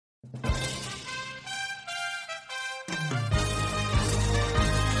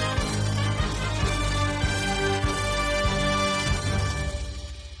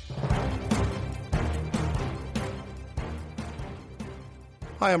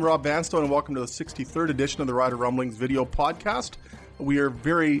Hi, I'm Rob Vanstone, and welcome to the 63rd edition of the Rider Rumblings video podcast. We are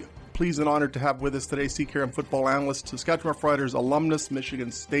very pleased and honored to have with us today CKRM football analyst, Saskatchewan Roughriders alumnus,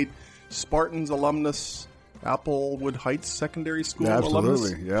 Michigan State Spartans alumnus, Applewood Heights Secondary School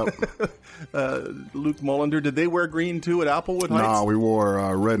alumnus. Absolutely, yep. Luke Mullender. Did they wear green too at Applewood Heights? No, we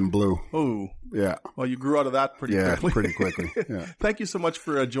wore red and blue. Oh. Yeah. Well, you grew out of that pretty quickly. Yeah, pretty quickly. Yeah. Thank you so much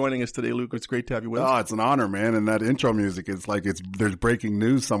for joining us today, Luke. It's great to have you with us. Oh, it's an honor, man. And that intro music, it's like there's breaking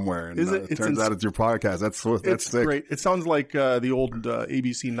news somewhere. And, Is it? It turns out it's your podcast. That's sick. Great. It sounds like the old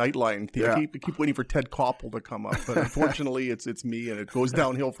ABC Nightline. Yeah. I keep waiting for Ted Koppel to come up, but unfortunately, it's me, and it goes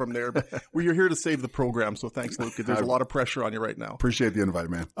downhill from there. But you're here to save the program, so thanks, Luke. There's a lot of pressure on you right now. Appreciate the invite,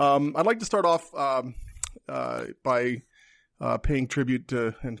 man. I'd like to start off by paying tribute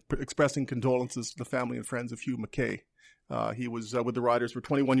to and expressing condolences to the family and friends of Hugh McKay. He was with the Riders for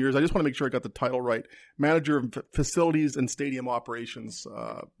 21 years. I just want to make sure I got the title right. Manager of Facilities and Stadium Operations.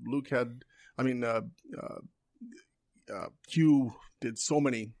 Hugh did so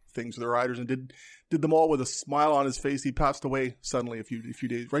many things with the Riders and did them all with a smile on his face. He passed away suddenly a few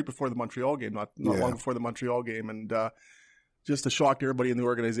days, right before the Montreal game, not long before the Montreal game. And just a shock to everybody in the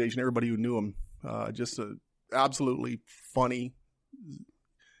organization, everybody who knew him. Just a absolutely funny,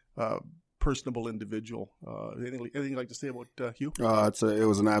 personable individual. Anything you'd like to say about Hugh? It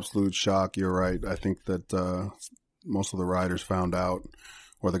was an absolute shock. You're right. I think that most of the riders found out,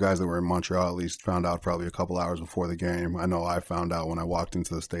 or the guys that were in Montreal at least found out probably a couple hours before the game. I know I found out when I walked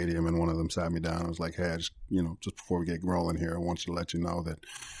into the stadium and one of them sat me down. I was like, hey, just before we get rolling here, I want you to let you know that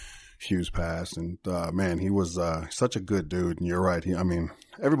Hughes passed. And man, he was such a good dude. And you're right.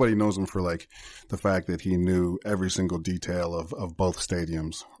 Everybody knows him for like the fact that he knew every single detail of both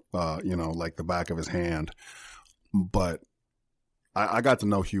stadiums, like the back of his hand. But I got to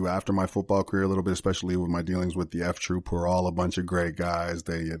know Hugh after my football career a little bit, especially with my dealings with the F Troop, who are all a bunch of great guys.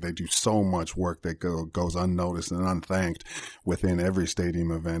 They do so much work that goes unnoticed and unthanked within every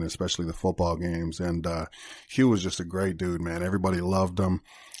stadium event, especially the football games. And Hugh was just a great dude, man. Everybody loved him.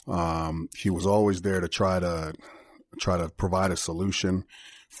 He was always there to try to provide a solution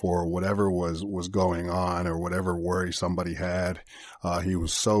for whatever was going on or whatever worry somebody had. He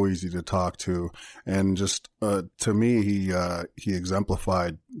was so easy to talk to, and just to me, he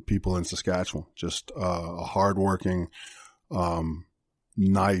exemplified people in Saskatchewan. Just a hardworking,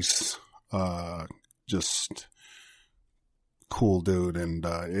 nice, just cool dude, and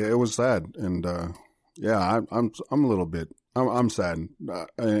it was sad. And I'm a little bit. I'm saddened.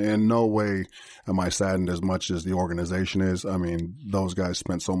 In no way am I saddened as much as the organization is. I mean, those guys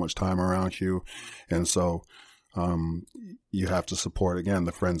spent so much time around Hugh. And so, you have to support, again,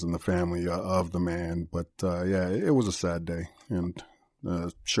 the friends and the family of the man. But, it was a sad day. And,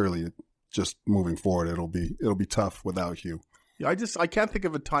 surely just moving forward, it'll be tough without Hugh. Yeah. I can't think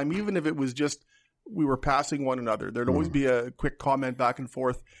of a time, even if it was just, we were passing one another. There'd always be a quick comment back and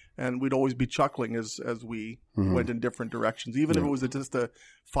forth, and we'd always be chuckling as we went in different directions. Even if it was just a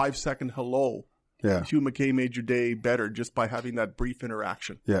 5-second hello, Hugh McKay made your day better just by having that brief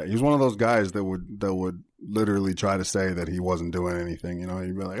interaction. Yeah, he's one of those guys that would literally try to say that he wasn't doing anything.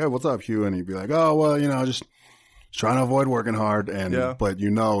 He'd be like, "Hey, what's up, Hugh?" And he'd be like, "Oh, well, just trying to avoid working hard." And but he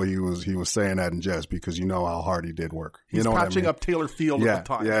was saying that in jest because how hard he did work. He's patching up Taylor Field at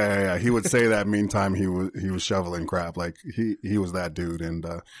the time. Yeah. He would say that. Meantime, he was shoveling crap. Like he was that dude, and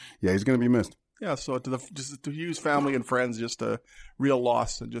he's going to be missed. Yeah, so to Hugh's family and friends, just a real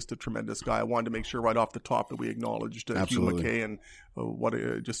loss and just a tremendous guy. I wanted to make sure right off the top that we acknowledged Hugh McKay and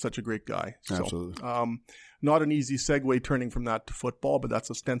just such a great guy. So, absolutely. Not an easy segue turning from that to football, but that's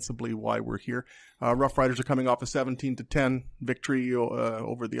ostensibly why we're here. Rough Riders are coming off a 17-10 victory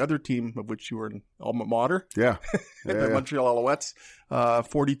over the other team, of which you were an alma mater. Yeah. The Montreal Alouettes.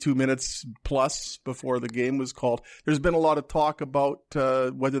 42 minutes plus before the game was called. There's been a lot of talk about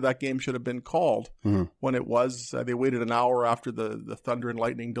whether that game should have been called when it was. They waited an hour after the thunder and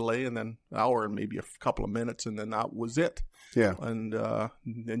lightning delay, and then an hour and maybe a couple of minutes, and then that was it. Yeah.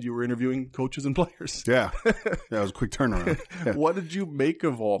 And you were interviewing coaches and players. Yeah. It was a quick turnaround. Yeah. What did you make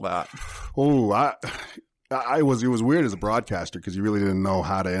of all that? Oh, it was weird as a broadcaster because you really didn't know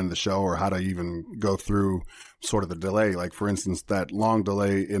how to end the show or how to even go through sort of the delay. Like, for instance, that long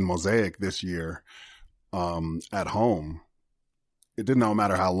delay in Mosaic this year at home, it didn't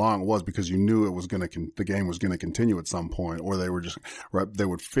matter how long it was because you knew the game was going to continue at some point, or they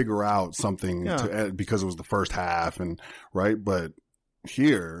would figure out something because it was the first half but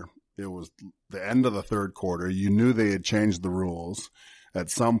here it was the end of the third quarter. You knew they had changed the rules at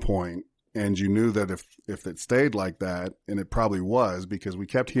some point. And you knew that if it stayed like that, and it probably was, because we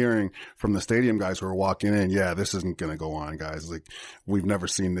kept hearing from the stadium guys who were walking in, yeah, this isn't going to go on, guys. Like, we've never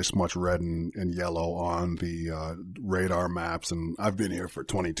seen this much red and yellow on the radar maps, and I've been here for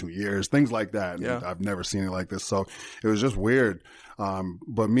 22 years, things like that. And I've never seen it like this. So it was just weird.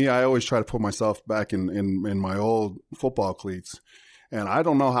 But me, I always try to put myself back in my old football cleats. And I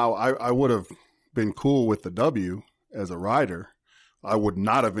don't know how I would have been cool with the W as a rider. I would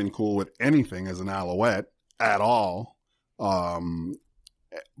not have been cool with anything as an Alouette at all.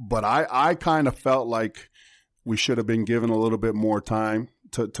 But I kind of felt like we should have been given a little bit more time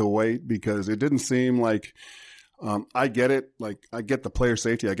to wait, because it didn't seem like, I get it. Like, I get the player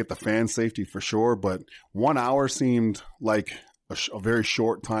safety. I get the fan safety for sure. But 1 hour seemed like a very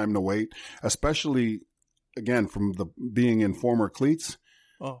short time to wait, especially, again, from being in former cleats.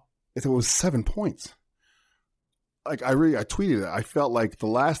 Oh, it was 7 points. Like, I tweeted it. I felt like the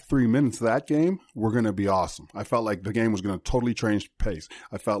last 3 minutes of that game were going to be awesome. I felt like the game was going to totally change pace.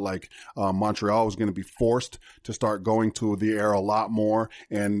 I felt like Montreal was going to be forced to start going to the air a lot more,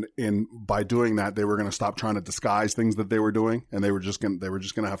 and by doing that, they were going to stop trying to disguise things that they were doing, and they were just going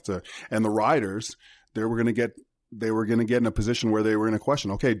to have to. And the riders, they were going to get in a position where they were in a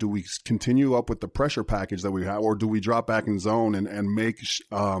question. Okay, do we continue up with the pressure package that we have, or do we drop back in zone and make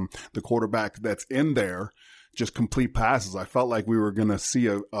the quarterback that's in there just complete passes? I felt like we were going to see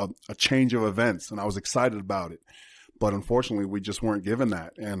a change of events, and I was excited about it. But unfortunately, we just weren't given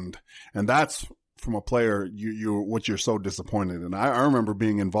that. And that's, from a player, what you're so disappointed in. I remember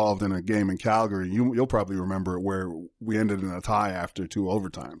being involved in a game in Calgary. You'll probably remember it, where we ended in a tie after 2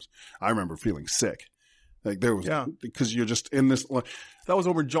 overtimes. I remember feeling sick. Like, there was, because you're just in this. That was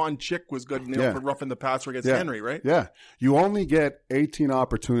over John Chick was good for roughing the passer against Henry, right? Yeah. You only get 18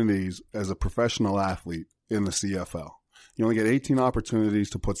 opportunities as a professional athlete in the CFL. You only get 18 opportunities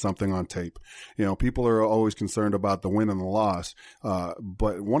to put something on tape. You know, people are always concerned about the win and the loss.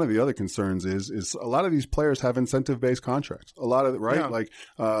 But one of the other concerns is a lot of these players have incentive-based contracts. A lot of it, right? Yeah. Like,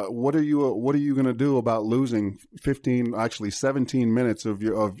 what are you going to do about losing 17 minutes of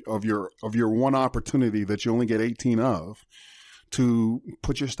your one opportunity that you only get 18 of, to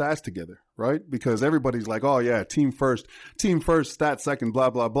put your stats together, right? Because everybody's like, oh yeah, team first, stats second, blah,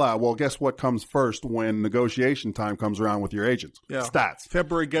 blah, blah. Well, guess what comes first when negotiation time comes around with your agents? Yeah. Stats.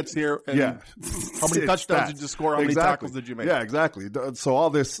 February gets here, and how many touchdowns did you score? How many tackles did you make? Yeah, exactly. So all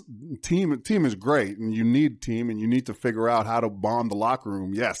this team is great, and you need team, and you need to figure out how to bond the locker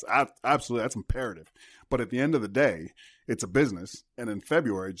room. Yes, absolutely, that's imperative. But at the end of the day, it's a business, and in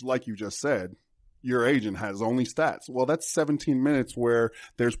February, like you just said, your agent has only stats. Well, that's 17 minutes where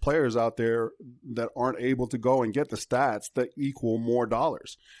there's players out there that aren't able to go and get the stats that equal more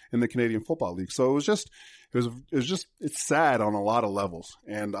dollars in the Canadian Football League. So it's sad on a lot of levels.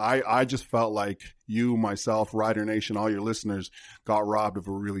 And I just felt like you, myself, Rider Nation, all your listeners got robbed of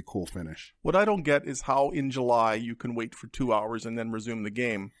a really cool finish. What I don't get is how in July you can wait for 2 hours and then resume the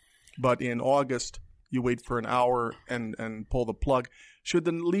game. But in August, you wait for an hour and pull the plug. Should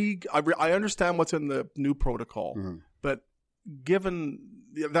the league – I understand what's in the new protocol, but given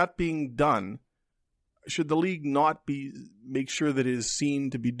that being done, should the league not make sure that it is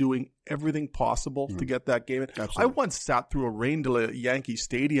seen to be doing everything possible to get that game in? Absolutely. I once sat through a rain delay at Yankee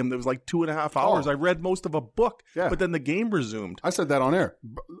Stadium that was like 2.5 hours. I read most of a book, but then the game resumed. I said that on air.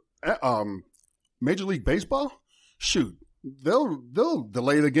 Major League Baseball? Shoot. They'll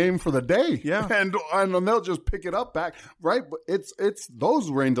delay the game for the day, and they'll just pick it up back, right? But it's those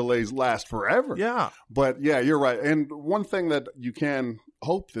rain delays last forever, But yeah, you're right. And one thing that you can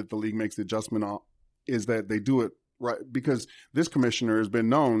hope that the league makes the adjustment on is that they do it right, because this commissioner has been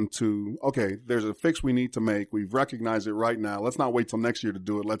known to, okay, there's a fix we need to make. We've recognized it right now. Let's not wait till next year to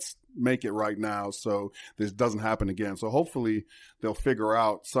do it. Let's make it right now so this doesn't happen again. So hopefully they'll figure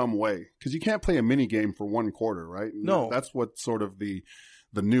out some way, because you can't play a mini game for one quarter, right? No. That's what sort of the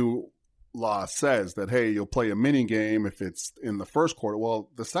new law says, that, hey, you'll play a mini game if it's in the first quarter.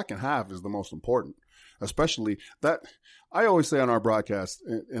 Well, the second half is the most important, especially that. I always say on our broadcast,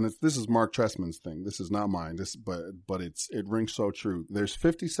 and this is Mark Trestman's thing. This is not mine. But it rings so true. There's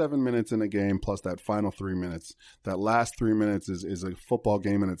 57 minutes in a game plus that final 3 minutes. That last 3 minutes is a football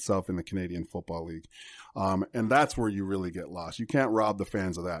game in itself in the Canadian Football League, and that's where you really get lost. You can't rob the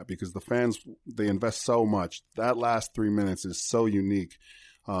fans of that, because the fans, they invest so much. That last 3 minutes is so unique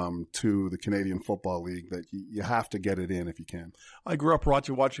to the Canadian Football League that you have to get it in if you can. I grew up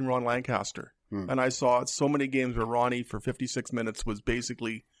watching Ron Lancaster, and I saw so many games where Ronnie for 56 minutes was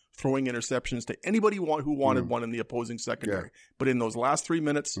basically throwing interceptions to anybody who wanted one in the opposing secondary. But in those last 3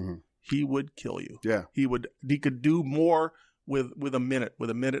 minutes, he would kill you. Yeah. He could do more with a minute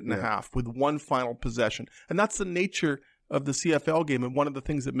and a half, with one final possession. And that's the nature of the CFL game, and one of the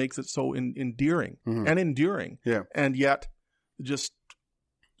things that makes it so endearing and enduring. Yeah. And yet just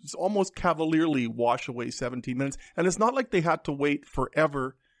almost cavalierly wash away 17 minutes. And it's not like they had to wait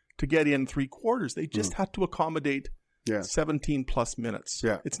forever to get in 3 quarters. They just had to accommodate 17 plus minutes.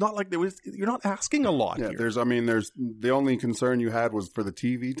 Yeah. It's not like you're not asking a lot here. There's the only concern you had was for the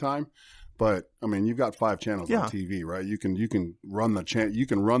TV time. But I mean, you've got 5 channels on TV, right? You can run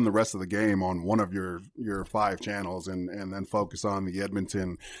the rest of the game on one of your 5 channels, and then focus on the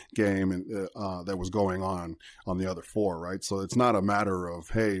Edmonton game and that was going on the other 4, right? So it's not a matter of,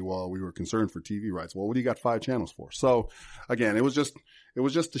 hey, well, we were concerned for TV rights. Well, what do you got 5 channels for? So again, it was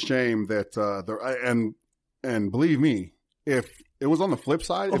just a shame that and believe me, if it was on the flip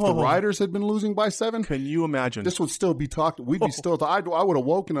side, if the Riders had been losing by 7, can you imagine? This would still be talked. We'd be still. I would have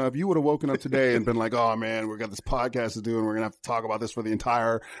woken up. You would have woken up today and been like, "Oh man, we got this podcast to do, and we're gonna have to talk about this for the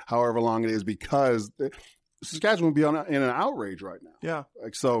entire however long it is," because Saskatchewan would be in an outrage right now. Yeah.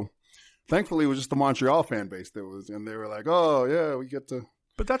 Like so. Thankfully, it was just the Montreal fan base and they were like, "Oh yeah, we get to."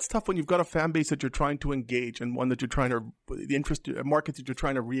 But that's tough when you've got a fan base that you're trying to engage and one that you're trying to, the interest markets that you're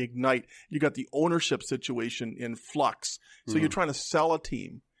trying to reignite. You got the ownership situation in flux. So you're trying to sell a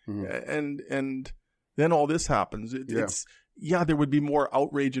team and then all this happens. There would be more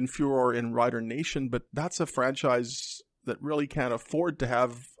outrage and furor in Rider Nation, but that's a franchise that really can't afford to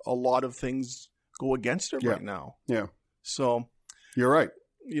have a lot of things go against it right now. Yeah. So you're right.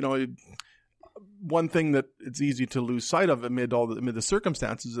 One thing that it's easy to lose sight of amid the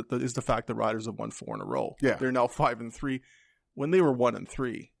circumstances is the fact that Riders have won 4 in a row. Yeah. They're now 5-3. When they were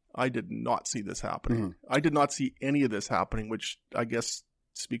 1-3, I did not see this happening. I did not see any of this happening, which I guess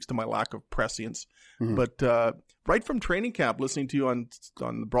speaks to my lack of prescience. But right from training camp, listening to you on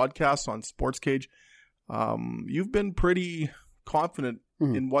the broadcast on Sports Cage, you've been pretty confident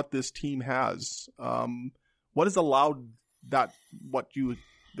in what this team has. What has allowed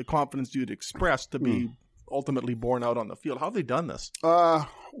the confidence you'd expressed to be ultimately borne out on the field? How have they done this?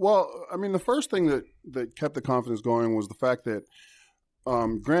 Well, I mean, the first thing that kept the confidence going was the fact that,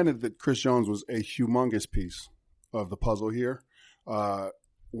 granted that Chris Jones was a humongous piece of the puzzle here,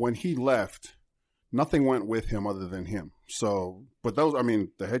 when he left, nothing went with him other than him. So, but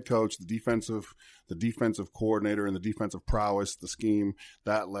the head coach, the defensive coordinator, and the defensive prowess, the scheme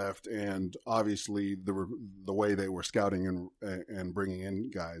that left, and obviously the way they were scouting and bringing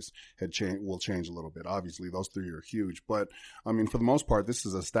in guys will change a little bit. Obviously, those 3 are huge, but I mean, for the most part, this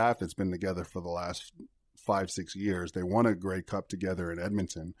is a staff that's been together for the last 5-6 years. They won a Grey Cup together in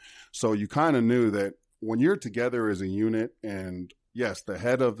Edmonton, so you kind of knew that when you're together as a unit, and yes, the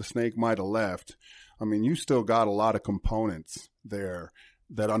head of the snake might have left. I mean, you still got a lot of components there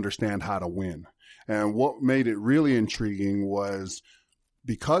that understand how to win. And what made it really intriguing was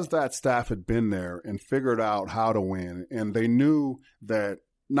because that staff had been there and figured out how to win, and they knew that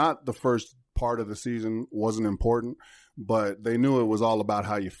not the first part of the season wasn't important, but they knew it was all about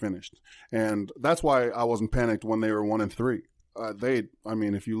how you finished. And that's why I wasn't panicked when they were 1-3.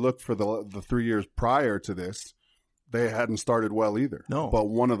 If you look for the 3 years prior to this, they hadn't started well either. No. But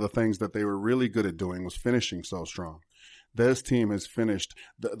one of the things that they were really good at doing was finishing so strong. This team has finished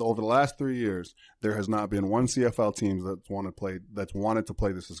over the last 3 years. There has not been one CFL team that's wanted to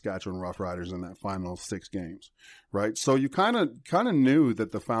play the Saskatchewan Roughriders in that final 6 games, right? So you kind of knew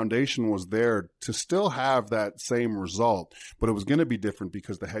that the foundation was there to still have that same result, but it was going to be different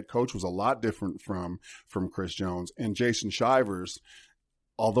because the head coach was a lot different from Chris Jones, and Jason Shivers,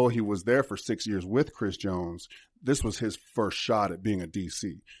 although he was there for 6 years with Chris Jones, this was his first shot at being a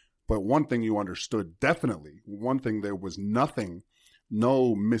DC. But one thing you understood definitely, one thing there was nothing,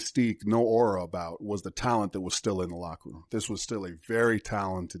 no mystique, no aura about, was the talent that was still in the locker room. This was still a very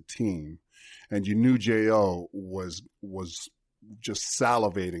talented team. And you knew J.O. was just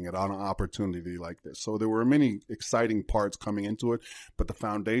salivating at an opportunity like this. So there were many exciting parts coming into it, but the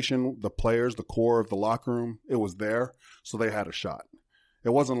foundation, the players, the core of the locker room, it was there. So they had a shot. It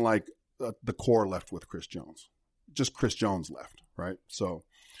wasn't like the core left with Chris Jones. Just Chris Jones left, right? So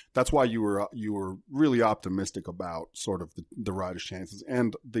that's why you were really optimistic about sort of the Riders' chances.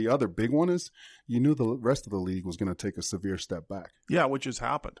 And the other big one is you knew the rest of the league was going to take a severe step back. Yeah, which has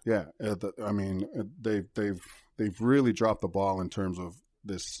happened. Yeah, they've really dropped the ball in terms of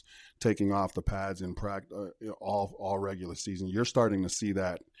this taking off the pads in practice all regular season. You're starting to see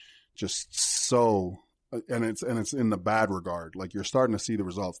that just so and it's in the bad regard. Like, you're starting to see the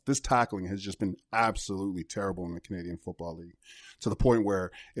results. This tackling has just been absolutely terrible in the Canadian Football League, to the point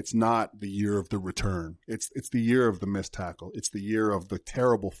where it's not the year of the return. It's the year of the missed tackle. It's the year of the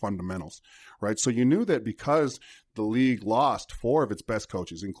terrible fundamentals, right? So you knew that because the league lost 4 of its best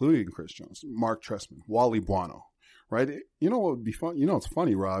coaches, including Chris Jones, Mark Trestman, Wally Buono, right? You know what would be fun? You know what's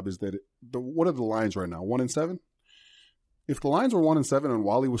funny, Rob, is that what are the Lions right now? 1-7? If the Lions were 1-7 and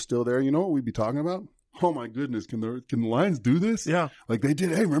Wally was still there, you know what we'd be talking about? Oh my goodness, can the Lions do this? Yeah. Like they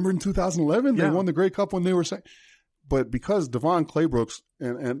did. Hey, remember in 2011? They won the Grey Cup when they were saying. But because Devon Claybrooks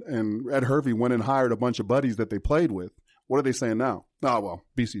and Ed Hervey went and hired a bunch of buddies that they played with, what are they saying now? Oh, well,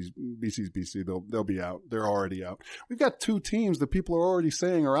 BC's BC. They'll be out. They're already out. We've got 2 teams that people are already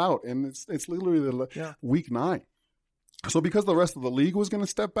saying are out, and it's literally week 9. So because the rest of the league was going to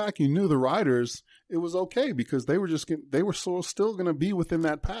step back, you knew the Riders, it was okay because they were still going to be within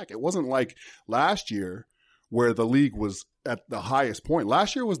that pack. It wasn't like last year where the league was at the highest point.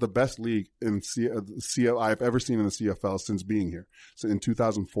 Last year was the best league in I've ever seen in the CFL since being here. So in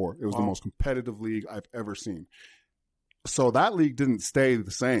 2004, it was the most competitive league I've ever seen. So that league didn't stay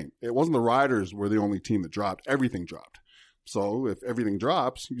the same. It wasn't the Riders were the only team that dropped. Everything dropped. So if everything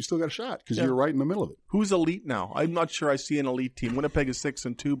drops, you still got a shot because you're right in the middle of it. Who's elite now? I'm not sure I see an elite team. Winnipeg is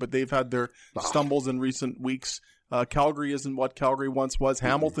 6-2, but they've had their stumbles in recent weeks. Calgary isn't what Calgary once was.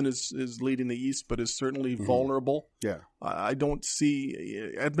 Hamilton is leading the East, but is certainly vulnerable. Yeah, I don't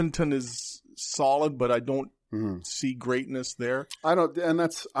see Edmonton is solid, but I don't see greatness there. I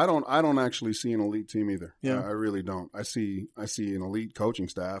don't actually see an elite team either. Yeah, I really don't. I see an elite coaching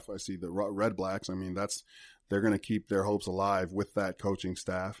staff. I see the Red Blacks. I mean, they're going to keep their hopes alive with that coaching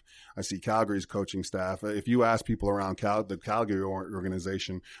staff. I see Calgary's coaching staff. If you ask people around the Calgary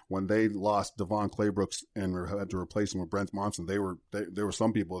organization, when they lost Devon Claybrooks and had to replace him with Brent Monson, there were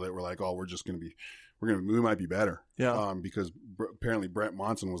some people that were like, "Oh, we might be better." Yeah. Because apparently Brent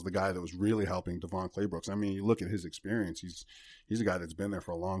Monson was the guy that was really helping Devon Claybrooks. I mean, you look at his experience; he's a guy that's been there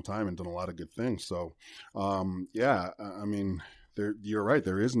for a long time and done a lot of good things. So, I mean, you're right.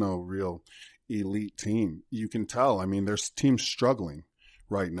 There is no real elite team. You can tell. I mean, there's teams struggling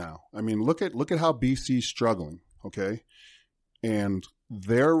right now. I mean, look at how BC's struggling, okay? And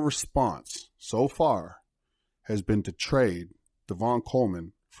their response so far has been to trade Devon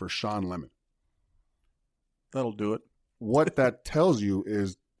Coleman for Sean Lemon. That'll do it. What that tells you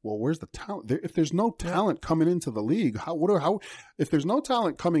is, well, where's the talent? If there's no talent coming into the league, if there's no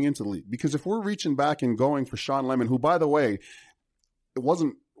talent coming into the league, because if we're reaching back and going for Sean Lemon, who, by the way, it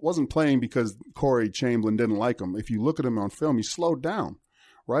wasn't playing because Corey Chamberlain didn't like him. If you look at him on film, he slowed down,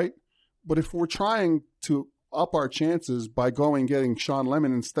 right? But if we're trying to up our chances by getting Sean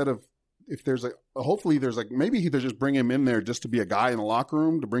Lemon instead of, if there's maybe they just bring him in there just to be a guy in the locker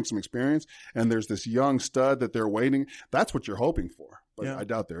room to bring some experience, and there's this young stud that they're waiting. That's what you're hoping for, but I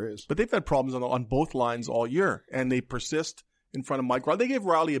doubt there is. But they've had problems on both lines all year, and they persist in front of Mike Riley. They gave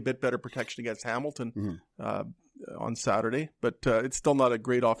Riley a bit better protection against Hamilton on Saturday, but it's still not a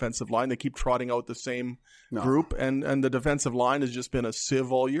great offensive line. They keep trotting out the same group, and the defensive line has just been a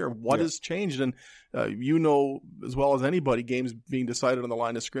sieve all year. What has changed? And you know as well as anybody, games being decided on the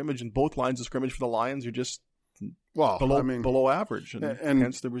line of scrimmage, and both lines of scrimmage for the Lions are just below average, and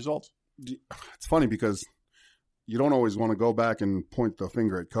hence the results. It's funny because you don't always want to go back and point the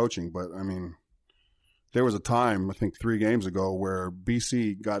finger at coaching, but I mean, there was a time, I think 3 games ago, where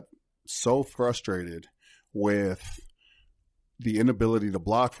BC got so frustrated with the inability to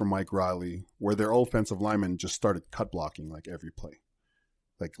block from Mike Riley, where their offensive linemen just started cut blocking like every play.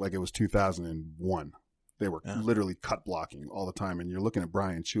 Like it was 2001. They were literally cut blocking all the time. And you're looking at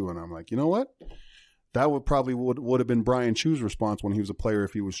Brian Chu, and I'm like, you know what? That would have been Brian Chu's response when he was a player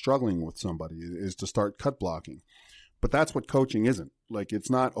if he was struggling with somebody, is to start cut blocking. But that's what coaching isn't. Like, it's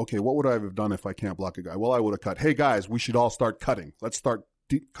not, okay, what would I have done if I can't block a guy? Well, I would have cut. Hey, guys, we should all start cutting. Let's start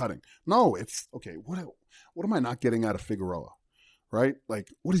deep cutting. No, it's, okay, what am I not getting out of Figueroa? Right? Like,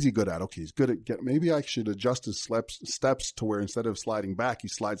 what is he good at? Okay, he's good at maybe I should adjust his steps to where instead of sliding back, he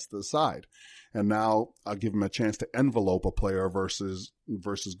slides to the side. And now I'll give him a chance to envelope a player versus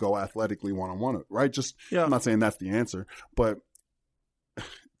go athletically one-on-one, right? I'm not saying that's the answer, but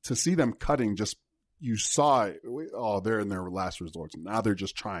to see them cutting, just, you saw it, they're in their last resorts. Now they're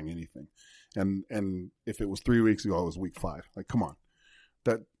just trying anything. And if it was 3 weeks ago, it was week 5. Like, come on.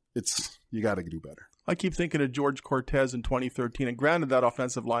 You got to do better. I keep thinking of George Cortez in 2013, and granted that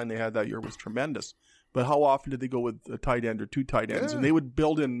offensive line they had that year was tremendous, but how often did they go with a tight end or 2 tight ends? And they would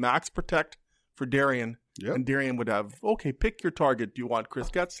build in max protect for Darian, and Darian would have, okay, pick your target. Do you want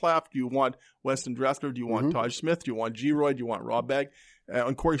Chris Getzlaff? Do you want Weston Dressler? Do you want Taj Smith? Do you want G-Roy? Do you want Rob Bagg?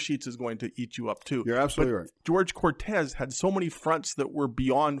 And Corey Sheets is going to eat you up too. You're absolutely right. George Cortez had so many fronts that were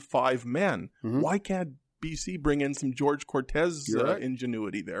beyond 5 men. Mm-hmm. Why can't BC bring in some George Cortez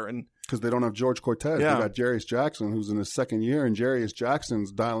ingenuity there? And because they don't have George Cortez. They got Jarius Jackson, who's in his second year, and Jarius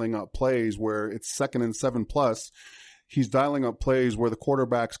Jackson's dialing up plays where it's 2nd and 7+. He's dialing up plays where the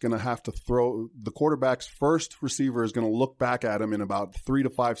quarterback's going to have to throw. The quarterback's first receiver is going to look back at him in about 3 to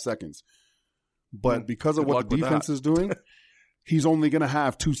 5 seconds. But because of what the defense is doing, he's only going to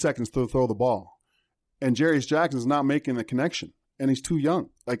have 2 seconds to throw the ball. And Jarius Jackson's not making the connection, and he's too young.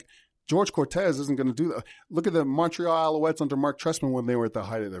 Like, George Cortez isn't going to do that. Look at the Montreal Alouettes under Mark Trestman when they were at the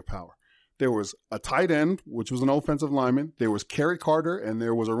height of their power. There was a tight end, which was an offensive lineman. There was Kerry Carter, and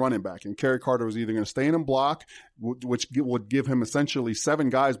there was a running back. And Kerry Carter was either going to stay in and block, which would give him essentially 7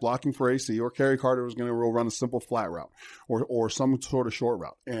 guys blocking for AC, or Kerry Carter was going to run a simple flat route or some sort of short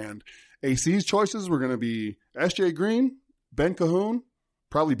route. And AC's choices were going to be S.J. Green, Ben Cahoon,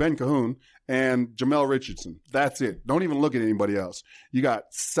 probably Ben Cahoon, and Jamel Richardson. That's it. Don't even look at anybody else. You got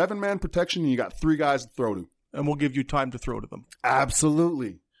 7-man protection, and you got 3 guys to throw to. And we'll give you time to throw to them.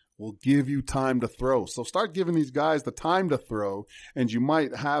 Absolutely. We'll give you time to throw. So start giving these guys the time to throw, and you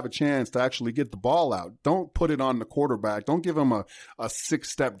might have a chance to actually get the ball out. Don't put it on the quarterback. Don't give him a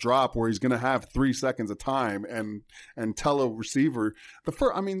 6-step drop where he's going to have 3 seconds of time and tell a receiver.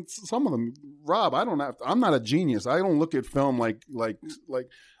 Some of them, Rob, I'm not a genius. I don't look at film like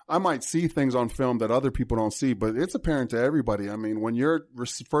I might see things on film that other people don't see, but it's apparent to everybody. I mean, when your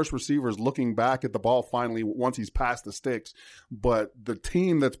first receiver is looking back at the ball finally once he's past the sticks, but the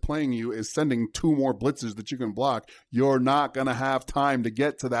team that's playing you is sending 2 more blitzes that you can block, you're not going to have time to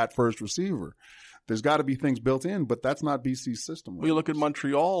get to that first receiver. There's got to be things built in, but that's not BC's system. Right? We look at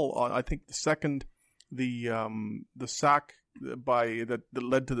Montreal. I think the sack that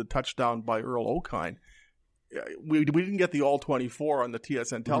led to the touchdown by Earl O'Kine. We didn't get the all 24 on the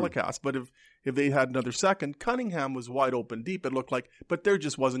TSN telecast, but if they had another second, Cunningham was wide open deep. It looked like, but there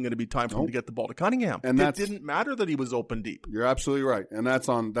just wasn't going to be time for him to get the ball to Cunningham. And it didn't matter that he was open deep. You're absolutely right, and that's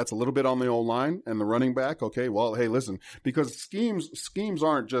a little bit on the old line and the running back. Okay, well, hey, listen, because schemes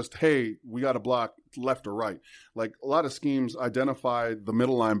aren't just, hey, we got to block left or right. Like, a lot of schemes identify the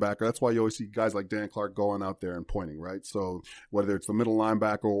middle linebacker. That's why you always see guys like Dan Clark going out there and pointing, right? So whether it's the middle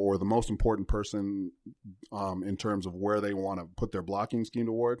linebacker or the most important person in terms of where they want to put their blocking scheme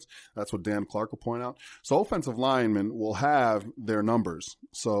towards, that's what Dan Clark will point out. So offensive linemen will have their numbers.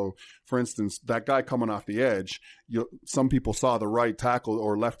 So, for instance, that guy coming off the edge, some people saw the right tackle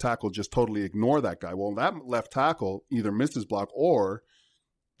or left tackle just totally ignore that guy. Well, that left tackle either missed his block or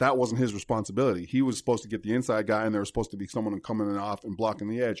that wasn't his responsibility. He was supposed to get the inside guy, and there was supposed to be someone coming off and blocking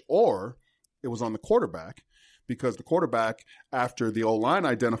the edge. Or it was on the quarterback, because the quarterback, after the O-line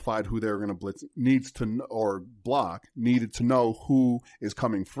identified who they were going to blitz, needed to know who is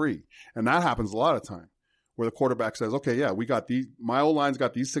coming free. And that happens a lot of time, where the quarterback says, okay, yeah, my O-line's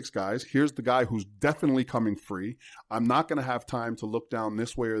got these 6 guys. Here's the guy who's definitely coming free. I'm not going to have time to look down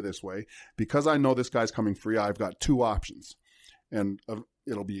this way or this way. Because I know this guy's coming free, I've got 2 options. And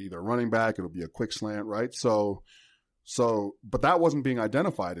it'll be either running back, it'll be a quick slant, right? But that wasn't being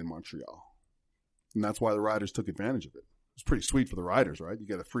identified in Montreal. And that's why the Riders took advantage of it. It's pretty sweet for the Riders, right? You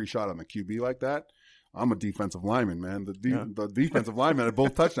get a free shot on the QB like that. I'm a defensive lineman, man. The defensive lineman had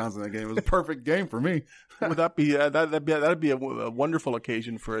both touchdowns in that game. It was a perfect game for me. Would that be that'd be a wonderful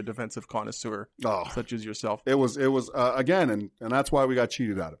occasion for a defensive connoisseur such as yourself? It was again, and that's why we got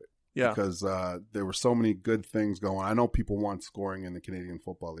cheated out of it. Yeah, because there were so many good things going. I know people want scoring in the Canadian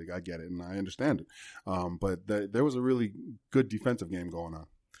Football League. I get it, and I understand it. But there was a really good defensive game going on.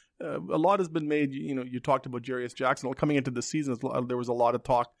 A lot has been made. You talked about Jarius Jackson. Coming into the season, there was a lot of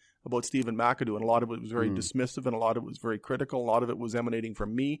talk about Stephen McAdoo, and a lot of it was very dismissive, and a lot of it was very critical. A lot of it was emanating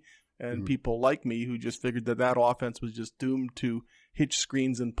from me and people like me who just figured that offense was just doomed to hitch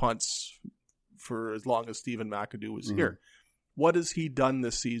screens and punts for as long as Stephen McAdoo was here. What has he done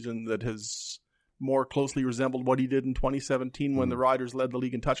this season that has more closely resembled what he did in 2017 when the Riders led the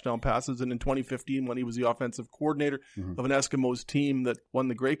league in touchdown passes, and in 2015 when he was the offensive coordinator of an Eskimos team that won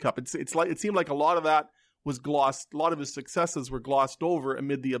the Grey Cup? It seemed like a lot of that was glossed. A lot of his successes were glossed over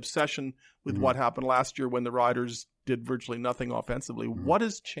amid the obsession with what happened last year when the Riders did virtually nothing offensively. What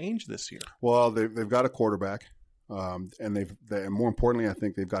has changed this year? Well, they've got a quarterback, and more importantly, I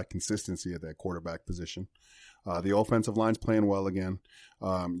think they've got consistency at that quarterback position. The offensive line's playing well again.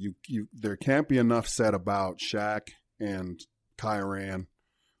 There can't be enough said about Shaq and Kyran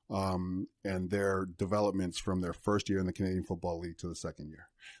and their developments from their first year in the Canadian Football League to the second year.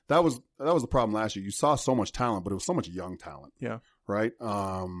 That was the problem last year. You saw so much talent, but it was so much young talent. Yeah. Right.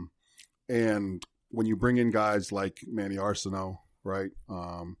 And when you bring in guys like Manny Arsenault, right?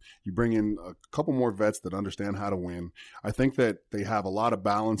 You bring in a couple more vets that understand how to win. I think that they have a lot of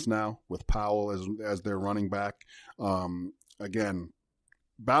balance now with Powell as their running back. Again,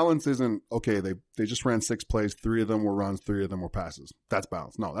 balance isn't, okay, they just ran 6 plays, 3 of them were runs, 3 of them were passes. That's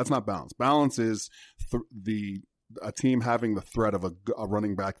balance. No, that's not balance. Balance is a team having the threat of a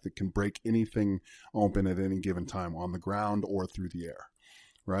running back that can break anything open at any given time on the ground or through the air,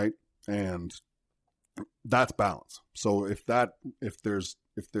 right? And that's balance. So if there's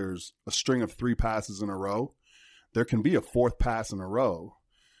a string of 3 passes in a row, there can be a 4th pass in a row.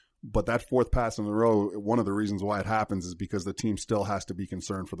 But that 4th pass in a row, one of the reasons why it happens is because the team still has to be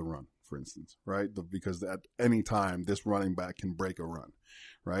concerned for the run, for instance, right? Because at any time, this running back can break a run,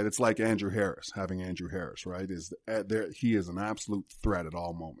 right? It's like having Andrew Harris, right? He is an absolute threat at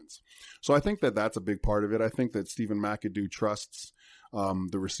all moments. So I think that that's a big part of it. I think that Stephen McAdoo trusts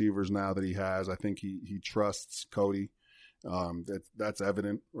the receivers now that he has. I think he trusts Cody. That's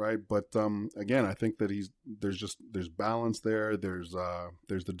evident, right? But again, I think that there's balance there. There's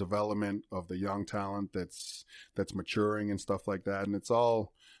the development of the young talent that's maturing and stuff like that, and it's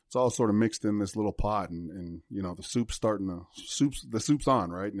all sort of mixed in this little pot, and the soup's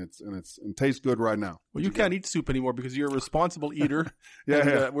on, right? And it tastes good right now. Well, you can't eat soup anymore because you're a responsible eater.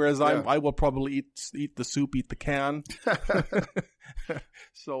 Yeah. Whereas I will probably eat the soup, eat the can.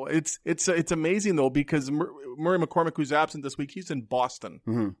 So it's amazing though, because Murray McCormick, who's absent this week, he's in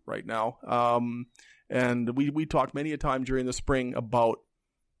Boston right now. And we talked many a time during the spring about,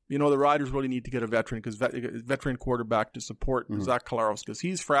 the Riders really need to get a veteran, because veteran quarterback to support Zach Collaros, because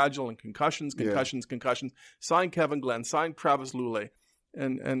he's fragile and concussions. Sign Kevin Glenn, sign Travis Lulay,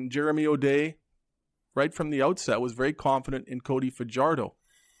 and Jeremy O'Day, right from the outset, was very confident in Cody Fajardo.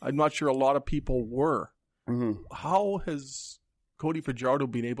 I'm not sure a lot of people were. Mm-hmm. How has Cody Fajardo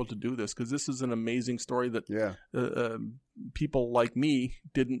been able to do this? Because this is an amazing story that people like me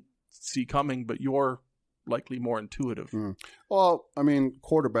didn't see coming, but you're likely more intuitive. Well, I mean,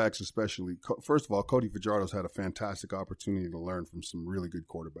 quarterbacks especially. First of all, Cody Fajardo's had a fantastic opportunity to learn from some really good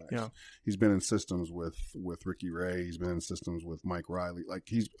quarterbacks. Yeah. He's been in systems with Ricky Ray. He's been in systems with Mike Riley. Like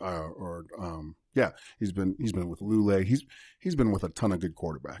he's been with Lulay. He's been with a ton of good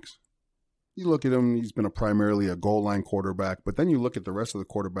quarterbacks. You look at him, he's been primarily a goal line quarterback, but then you look at the rest of the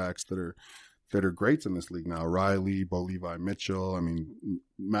quarterbacks that are greats in this league now. Riley, Bo Levi Mitchell, I mean,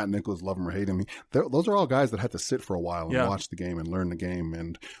 Matt Nichols, love him or hate him. Those are all guys that had to sit for a while and watch the game and learn the game.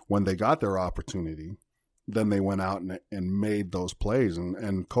 And when they got their opportunity, then they went out and made those plays.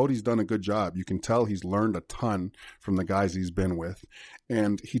 And Cody's done a good job. You can tell he's learned a ton from the guys he's been with.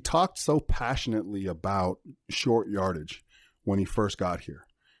 And he talked so passionately about short yardage when he first got here.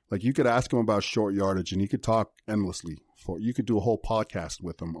 Like, you could ask him about short yardage and he could talk endlessly. You could do a whole podcast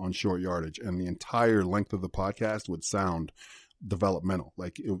with him on short yardage, and the entire length of the podcast would sound developmental.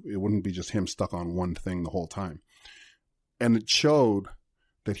 Like it wouldn't be just him stuck on one thing the whole time. And it showed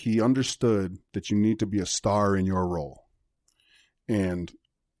that he understood that you need to be a star in your role. And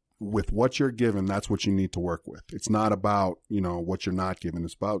with what you're given, that's what you need to work with. It's not about, what you're not given.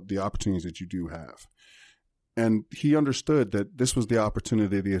 It's about the opportunities that you do have. And he understood that this was the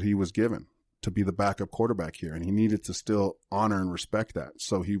opportunity that he was given to be the backup quarterback here, and he needed to still honor and respect that.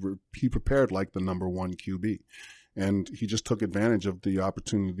 So he prepared like the number 1 QB, and he just took advantage of the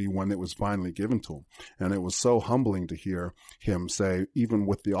opportunity when it was finally given to him. And it was so humbling to hear him say, even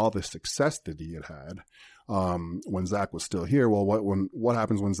with all the success that he had when Zach was still here, well, what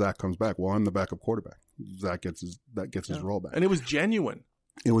happens when Zach comes back? Well, I'm the backup quarterback. Zach gets his role back, and it was genuine.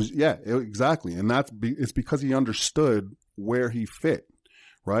 It was, exactly. And it's because he understood where he fit,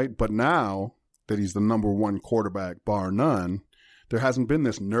 right? But now that he's the number 1 quarterback, bar none, there hasn't been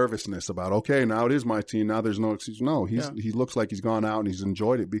this nervousness about, okay, now it is my team. Now there's no excuse. No, he looks like he's gone out and he's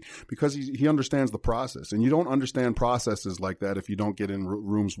enjoyed it because he understands the process. And you don't understand processes like that if you don't get in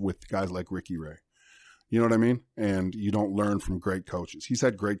rooms with guys like Ricky Ray. You know what I mean? And you don't learn from great coaches. He's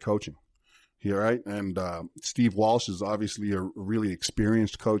had great coaching. Here, right? And Steve Walsh is obviously a really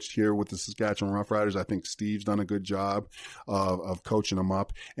experienced coach here with the Saskatchewan Roughriders. I think Steve's done a good job of coaching him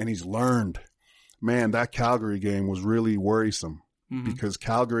up, and he's learned. Man, that Calgary game was really worrisome because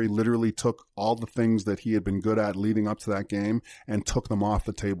Calgary literally took all the things that he had been good at leading up to that game and took them off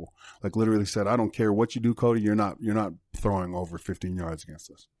the table. Like literally said, I don't care what you do, Cody, you're not throwing over 15 yards against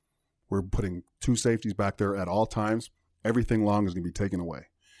us. We're putting 2 safeties back there at all times. Everything long is going to be taken away.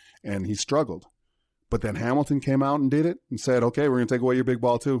 And he struggled. But then Hamilton came out and did it and said, okay, we're going to take away your big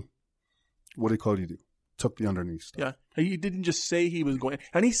ball too. What did Cody do? Took the underneath stuff. Yeah. He didn't just say he was going.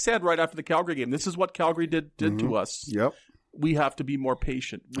 And he said right after the Calgary game, this is what Calgary did to us. Yep. We have to be more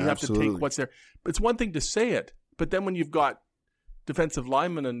patient. We have to take what's there. But it's one thing to say it. But then when you've got defensive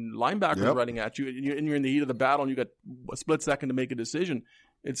linemen and linebackers running at you, and you're in the heat of the battle, and you got a split second to make a decision.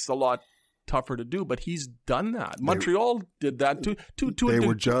 It's a lot tougher to do, but he's done that. Montreal did that too. They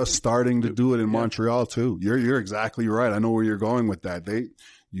were just starting to do it in Montreal too. You're exactly right. I know where you're going with that.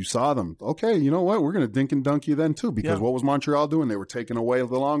 You saw them. Okay, you know what? We're going to dink and dunk you then too, because what was Montreal doing? They were taking away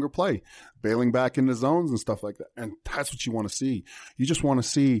the longer play, bailing back into zones and stuff like that. And that's what you want to see. You just want to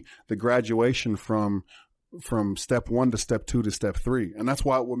see the graduation from step 1 to step 2 to step 3. And that's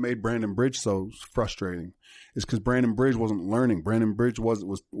what made Brandon Bridge so frustrating, is because Brandon Bridge wasn't learning. Brandon Bridge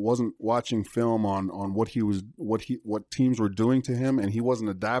wasn't watching film on what teams were doing to him, and he wasn't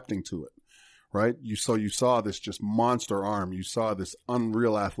adapting to it. Right? You saw this just monster arm. You saw this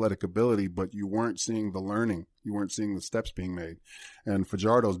unreal athletic ability, but you weren't seeing the learning. You weren't seeing the steps being made. And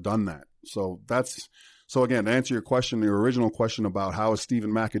Fajardo's done that. So again, to answer your question, your original question about how is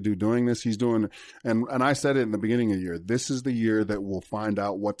Stephen McAdoo doing this, he's doing, and I said it in the beginning of the year, this is the year that we'll find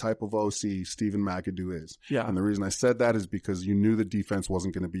out what type of OC Stephen McAdoo is. Yeah. And the reason I said that is because you knew the defense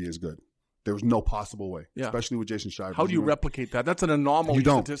wasn't going to be as good. There was no possible way, especially with Jason Shivers. How do you replicate that? That's an anomaly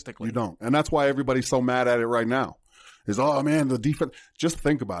statistically. You don't. And that's why everybody's so mad at it right now. Is, oh, man, the defense. Just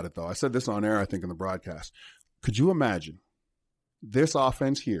think about it, though. I said this on air, I think, in the broadcast. Could you imagine this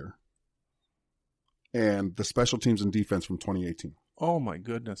offense here and the special teams and defense from 2018? Oh, my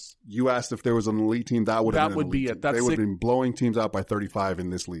goodness. You asked if there was an elite team. That would be it. They would have been blowing teams out by 35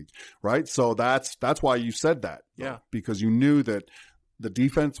 in this league, right? So that's why you said that. Yeah. Because you knew that the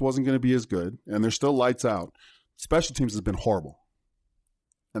defense wasn't going to be as good, and they're still lights out. Special teams has been horrible.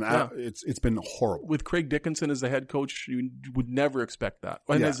 And it's been horrible. With Craig Dickinson as the head coach, you would never expect that.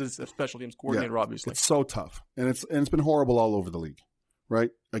 And as a special teams coordinator, obviously. It's so tough. And it's been horrible all over the league, right?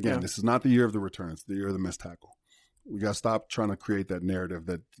 Again, this is not the year of the return. It's the year of the missed tackle. We got to stop trying to create that narrative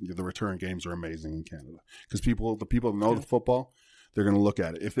that the return games are amazing in Canada. Because the people that know the football, they're going to look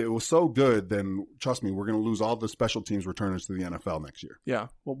at it. If it was so good, then trust me, we're going to lose all the special teams returners to the NFL next year. Yeah.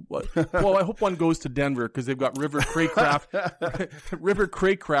 Well, I hope one goes to Denver because they've got River Craycraft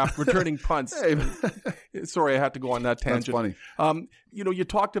returning punts. Hey. Sorry, I had to go on that tangent. That's funny. You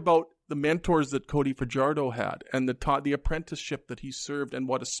talked about the mentors that Cody Fajardo had and the apprenticeship that he served and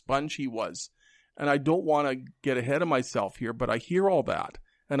what a sponge he was. And I don't want to get ahead of myself here, but I hear all that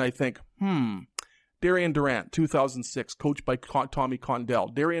and I think, Darian Durant, 2006, coached by Tommy Condell.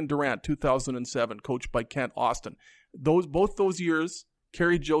 Darian Durant, 2007, coached by Kent Austin. Both those years,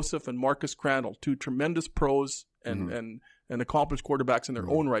 Kerry Joseph and Marcus Crandall, two tremendous pros and accomplished quarterbacks in their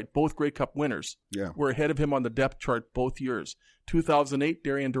own right, both Grey Cup winners, were ahead of him on the depth chart both years. 2008,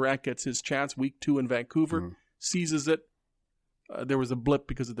 Darian Durant gets his chance, week 2 in Vancouver, seizes it. There was a blip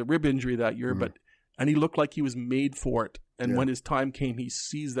because of the rib injury that year, and he looked like he was made for it. And when his time came, he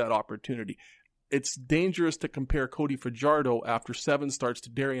seized that opportunity. It's dangerous to compare Cody Fajardo after 7 starts to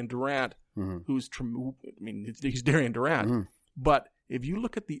Darian Durant, he's Darian Durant. But if you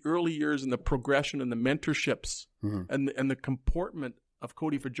look at the early years and the progression and the mentorships and the comportment of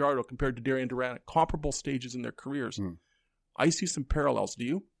Cody Fajardo compared to Darian Durant at comparable stages in their careers, I see some parallels. Do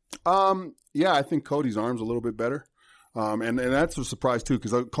you? I think Cody's arm's a little bit better. And that's a surprise too,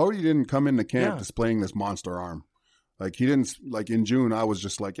 because Cody didn't come into camp displaying this monster arm. Like he didn't, like in June, I was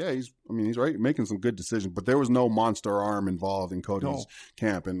just like, he's right, making some good decisions, but there was no monster arm involved in Cody's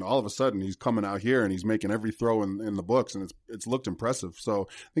camp. And all of a sudden he's coming out here and he's making every throw in the books, and it's looked impressive. So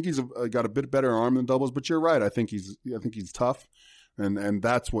I think he's got a bit better arm than Doubles, but you're right. I think he's tough. And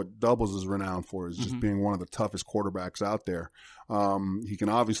that's what Doubles is renowned for, is just being one of the toughest quarterbacks out there. He can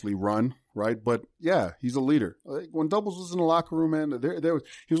obviously run, right? But he's a leader. Like when Doubles was in the locker room, man,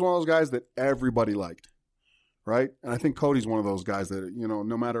 he was one of those guys that everybody liked. Right? And I think Cody's one of those guys that,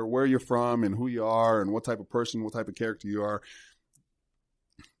 no matter where you're from and who you are and what type of person, what type of character you are,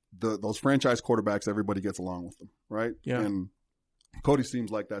 those franchise quarterbacks, everybody gets along with them, right? Yeah. And Cody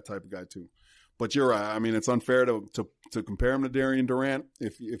seems like that type of guy too. But you're right. I mean, it's unfair to compare him to Darian Durant.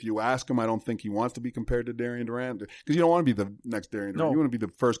 If you ask him, I don't think he wants to be compared to Darian Durant, because you don't want to be the next Darian Durant. No. You want to be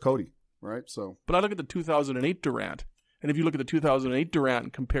the first Cody, right? So, but I look at the 2008 Durant, and if you look at the 2008 Durant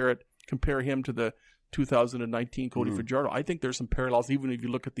and compare him to the 2019 Cody Fajardo, I think there's some parallels, even if you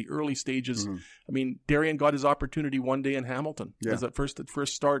look at the early stages. I mean, Darian got his opportunity one day in Hamilton as that first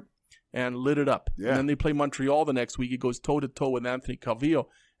start and lit it up. Yeah. And then they play Montreal the next week. He goes toe-to-toe with Anthony Calvillo,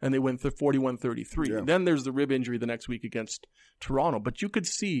 and they win 41-33. Yeah. And then there's the rib injury the next week against Toronto. But you could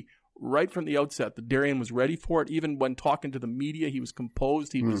see right from the outset that Darian was ready for it. Even when talking to the media, he was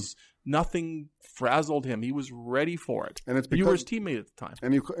composed. He was nothing frazzled him. He was ready for it. And it's because you were his teammate at the time.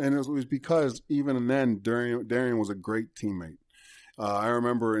 And it was because even then, Darian was a great teammate. I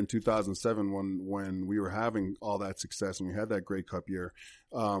remember in 2007 when we were having all that success and we had that Grey Cup year,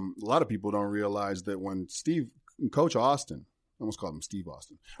 a lot of people don't realize that when Coach Austin, I almost called him Steve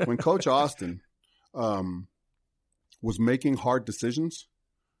Austin, when Coach Austin was making hard decisions,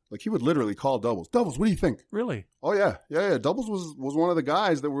 like he would literally call Doubles, what do you think? Really? Oh yeah. Doubles was one of the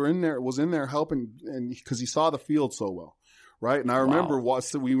guys that was in there helping, and because he saw the field so well. Right. And I remember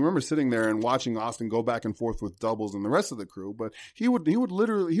we remember sitting there and watching Austin go back and forth with Doubles and the rest of the crew. But he would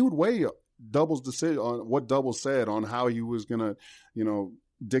weigh Doubles' decision on what Doubles said on how he was going to,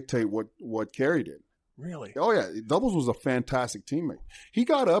 dictate what Carey did. Really? Oh, yeah. Doubles was a fantastic teammate. He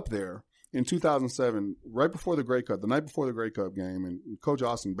got up there in 2007, right before the Grey Cup, the night before the Grey Cup game. And Coach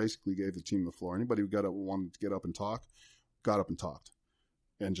Austin basically gave the team the floor. Anybody who wanted to get up and talk, got up and talked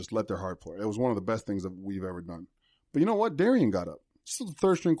and just let their heart pour. It was one of the best things that we've ever done. But you know what? Darian got up. Still the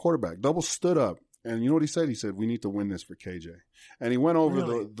third string quarterback. Double stood up. And you know what he said? He said, we need to win this for KJ. And he went over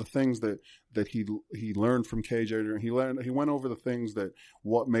the things that he learned from KJ. He went over the things that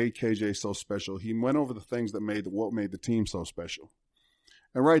what made KJ so special. He went over the things that what made the team so special.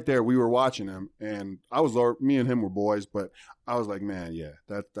 And right there, we were watching him, and me and him were boys, but I was like, man, yeah,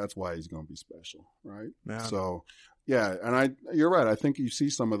 that's why he's going to be special, right? Man. So, yeah, and you're right. I think you see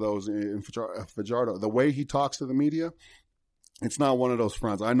some of those in Fajardo. The way he talks to the media, it's not one of those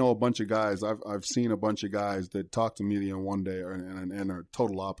fronts. I know a bunch of guys. I've seen a bunch of guys that talk to media one day and are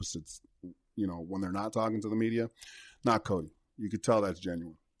total opposites. When they're not talking to the media. Not Cody. You could tell that's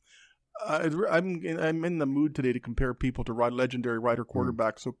genuine. I'm in the mood today to compare people to legendary Rider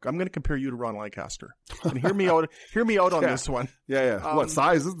quarterbacks. So I'm going to compare you to Ron Lancaster. And hear me out. Hear me out on this one. Yeah. What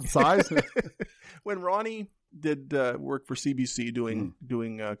size is the size? When Ronnie did work for CBC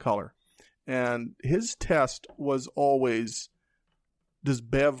doing color, and his test was always, does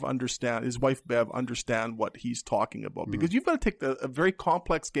Bev understand? His wife Bev understand what he's talking about? Because you've got to take a very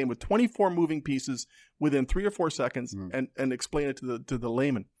complex game with 24 moving pieces within 3 or 4 seconds and explain it to the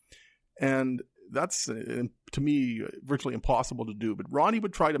layman. And that's, to me, virtually impossible to do. But Ronnie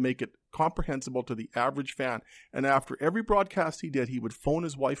would try to make it comprehensible to the average fan. And after every broadcast he did, he would phone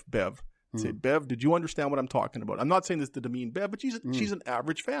his wife, Bev, and say, Bev, did you understand what I'm talking about? I'm not saying this to demean Bev, but she's an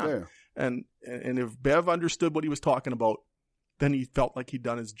average fan. Yeah. And if Bev understood what he was talking about, then he felt like he'd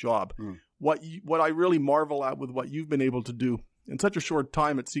done his job. What I really marvel at with what you've been able to do in such a short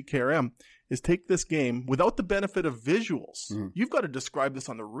time at CKRM is take this game without the benefit of visuals. You've got to describe this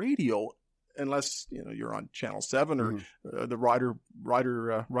on the radio, unless you're on Channel 7 or the Rider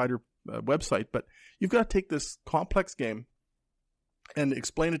website. But you've got to take this complex game and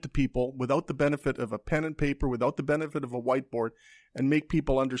explain it to people without the benefit of a pen and paper, without the benefit of a whiteboard, and make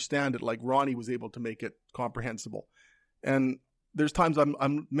people understand it like Ronnie was able to make it comprehensible. And there's times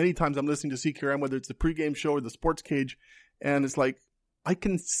many times I'm listening to CKRM, whether it's the pregame show or the sports cage, and it's like, I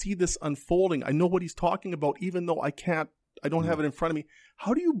can see this unfolding. I know what he's talking about, even though I don't have it in front of me.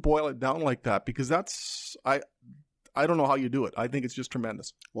 How do you boil it down like that? Because I don't know how you do it. I think it's just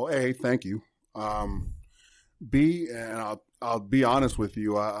tremendous. Well, A, thank you. B, and I'll be honest with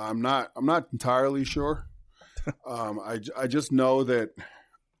you. I'm not entirely sure. I just know that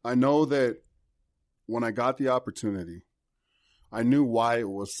when I got the opportunity, I knew why it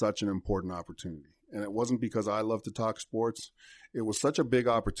was such an important opportunity. And it wasn't because I love to talk sports. It was such a big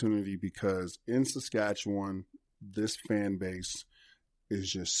opportunity because in Saskatchewan, this fan base is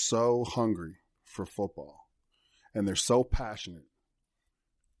just so hungry for football. And they're so passionate.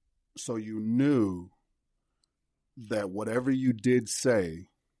 So you knew that whatever you did say,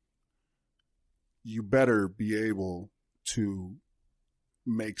 you better be able to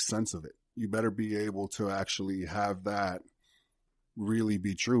make sense of it. You better be able to actually have that really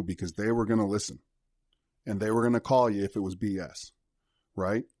be true, because they were going to listen. And they were going to call you if it was BS,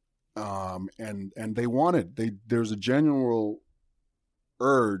 right? And there's a genuine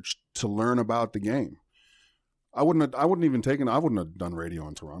urge to learn about the game. I wouldn't have done radio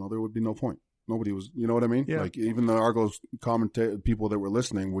in Toronto. There would be no point. Nobody was, you know what I mean? Yeah. Like even the Argos people that were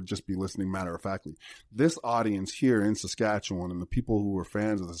listening would just be listening matter-of-factly. This audience here in Saskatchewan and the people who were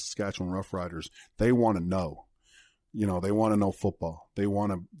fans of the Saskatchewan Roughriders, they want to know. They want to know football. They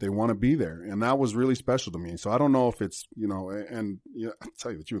want to be there. And that was really special to me. So I don't know if it's, I'll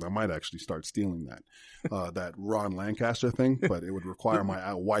tell you the truth, I might actually start stealing that Ron Lancaster thing, but it would require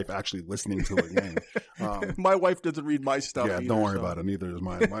my wife actually listening to the game. My wife doesn't read my stuff. Yeah, don't worry about it. Neither does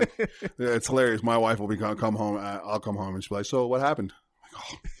mine. It's hilarious. My wife will come home. I'll come home and she'll be like, so what happened?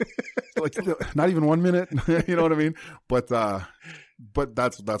 Like, not even 1 minute. You know what I mean? But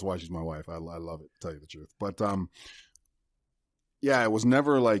that's why she's my wife. I love it, to tell you the truth. But yeah, it was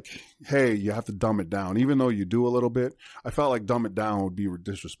never like, hey, you have to dumb it down. Even though you do a little bit, I felt like dumb it down would be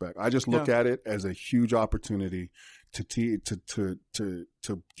disrespect. I just look at it as a huge opportunity to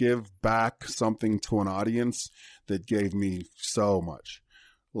give back something to an audience that gave me so much.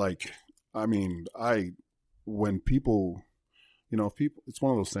 Like, I mean, when people, it's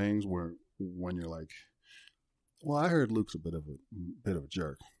one of those things where when you're like, well, I heard Luke's a bit of a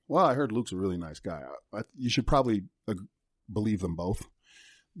jerk. Well, I heard Luke's a really nice guy. You should probably believe them both,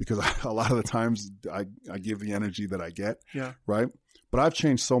 because a lot of the times I give the energy that I get. Yeah. Right. But I've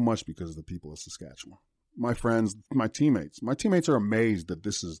changed so much because of the people of Saskatchewan. My friends, my teammates are amazed that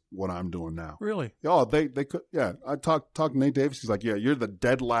this is what I'm doing now. Really? Oh, they could. Yeah. I talked to Nate Davis. He's like, yeah, you're the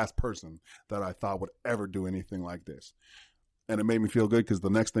dead last person that I thought would ever do anything like this. And it made me feel good, because the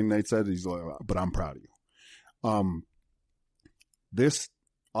next thing Nate said, he's like, but I'm proud of you. This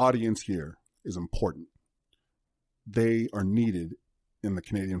audience here is important. They are needed in the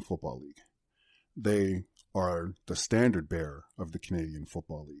Canadian Football League. They are the standard bearer of the Canadian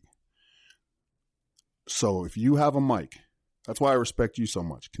Football League. So if you have a mic, that's why I respect you so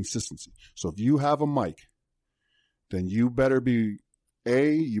much, consistency. So if you have a mic, then you better be,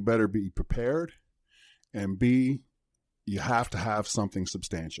 A, you better be prepared, and B, you have to have something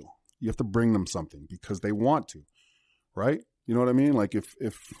substantial. You have to bring them something because they want to, right? You know what I mean? Like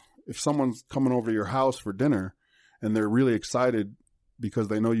if someone's coming over to your house for dinner and they're really excited because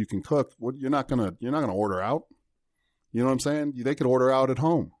they know you can cook, you're not gonna order out. You know what I'm saying? They could order out at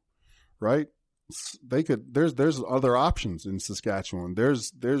home, right? They could. There's other options in Saskatchewan.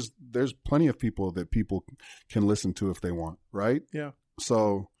 There's plenty of people that people can listen to if they want, right? Yeah.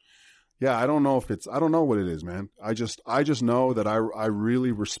 So, yeah, I don't know what it is, man. I just know that I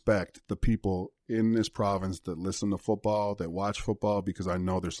really respect the people in this province that listen to football, that watch football, because I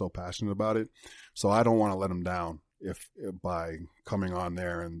know they're so passionate about it. So I don't want to let them down by coming on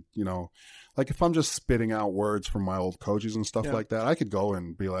there and, like if I'm just spitting out words from my old coaches and stuff like that, I could go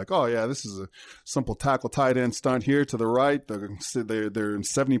and be like, oh yeah, this is a simple tackle tight end stunt here to the right. They're in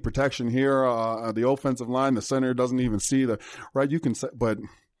 70 protection here. The offensive line, the center doesn't even see the right. You can say, but.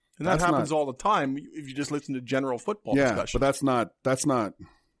 And that happens all the time if you just listen to general football discussion. But that's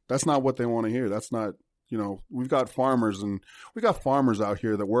not what they want to hear. That's not, we've got farmers out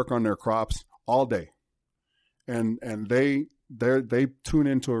here that work on their crops all day. And they tune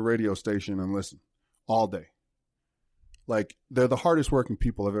into a radio station and listen all day. Like, they're the hardest working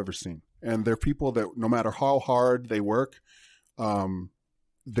people I've ever seen. And they're people that no matter how hard they work,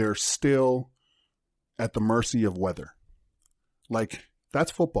 they're still at the mercy of weather. Like,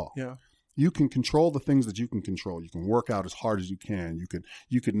 that's football. Yeah. You can control the things that you can control. You can work out as hard as you can.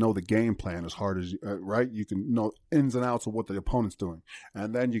 You could know the game plan as hard as right. You can know ins and outs of what the opponent's doing,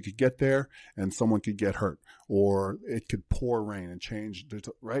 and then you could get there and someone could get hurt, or it could pour rain and change.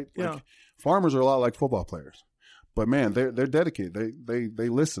 Right? Yeah. Like, farmers are a lot like football players, but man, they're dedicated. They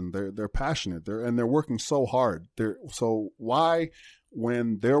listen. They're passionate. They're working so hard. So why,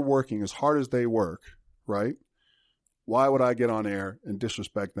 when they're working as hard as they work, right? Why would I get on air and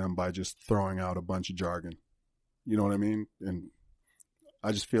disrespect them by just throwing out a bunch of jargon? You know what I mean? And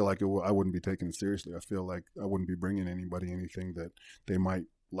I just feel like I wouldn't be taking it seriously. I feel like I wouldn't be bringing anybody anything that they might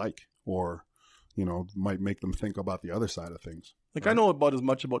like or, might make them think about the other side of things. Like, right? I know about as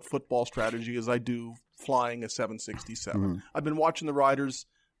much about football strategy as I do flying a 767. Mm-hmm. I've been watching the Riders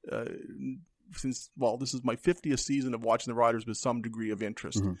since, this is my 50th season of watching the Riders with some degree of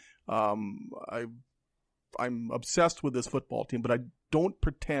interest. Mm-hmm. I'm obsessed with this football team, but I don't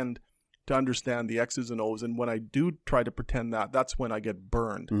pretend to understand the X's and O's. And when I do try to pretend that's when I get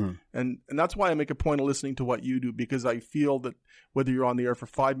burned. Mm-hmm. And that's why I make a point of listening to what you do, because I feel that whether you're on the air for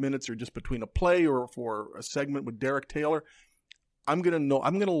 5 minutes or just between a play or for a segment with Derek Taylor, I'm going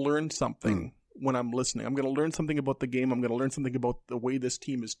to learn something when I'm listening. I'm going to learn something about the game. I'm going to learn something about the way this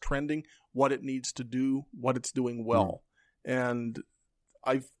team is trending, what it needs to do, what it's doing well. And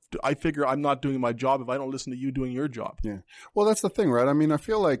I figure I'm not doing my job if I don't listen to you doing your job. Yeah. Well, that's the thing, right? I mean, I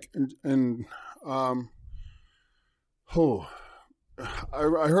feel like, I heard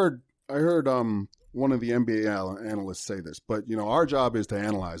one of the NBA analysts say this, but our job is to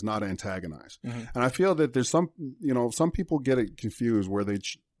analyze, not antagonize. Mm-hmm. And I feel that there's some people get it confused where they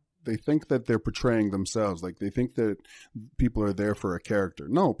think that they're portraying themselves. Like, they think that people are there for a character.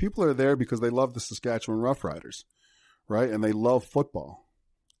 No, people are there because they love the Saskatchewan Roughriders, right? And they love football.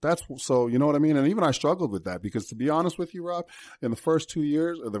 So, you know what I mean? And even I struggled with that because, to be honest with you, Rob, in the first 2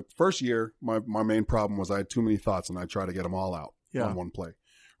 years, or the first year, my main problem was I had too many thoughts and I tried to get them all out on one play,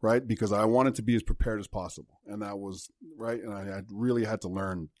 right? Because I wanted to be as prepared as possible. And that was, right? And I really had to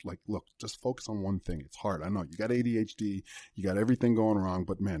learn, like, look, just focus on one thing. It's hard. I know you got ADHD, you got everything going wrong,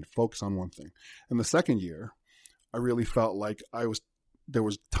 but man, focus on one thing. And the second year, I really felt like there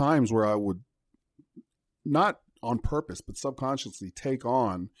was times where I would, not on purpose, but subconsciously take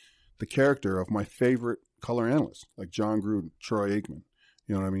on the character of my favorite color analysts, like John Gruden, Troy Aikman,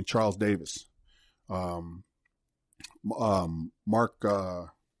 you know what I mean? Charles Davis, Mark,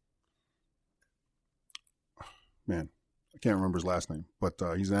 man, I can't remember his last name, but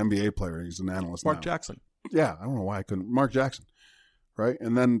he's an NBA player. He's an analyst Mark now. Jackson. Yeah, I don't know why I couldn't. Mark Jackson, right?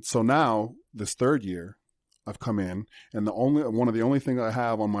 And then, so now, this third year, I've come in, and one of the only things I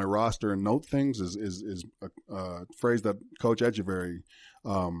have on my roster and note things is a phrase that Coach Echeverry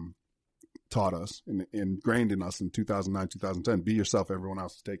taught us and ingrained in us in 2009, 2010. Be yourself, everyone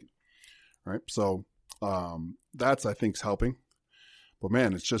else is taken. Right? So that's, I think, is helping. But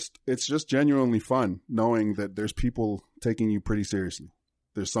man, it's just genuinely fun knowing that there's people taking you pretty seriously.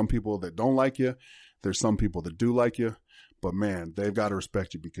 There's some people that don't like you. There's some people that do like you. But man, they've got to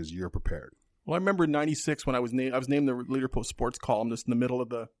respect you because you're prepared. Well, I remember in '96 when I was named the Leader Post sports columnist in the middle of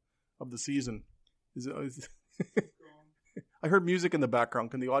the season. I heard music in the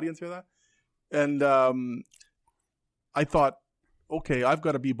background. Can the audience hear that? And I thought, okay, I've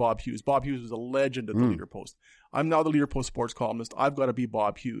got to be Bob Hughes. Bob Hughes was a legend at the Leader Post. I'm now the Leader Post sports columnist. I've got to be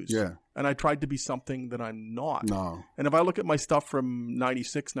Bob Hughes. Yeah. And I tried to be something that I'm not. No. And if I look at my stuff from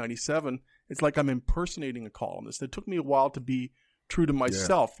 '96, '97, it's like I'm impersonating a columnist. It took me a while to be true to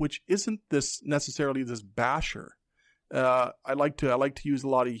myself, which isn't necessarily this basher. I like to use a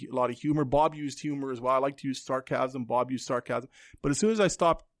lot of humor. Bob used humor as well. I like to use sarcasm. Bob used sarcasm. But as soon as I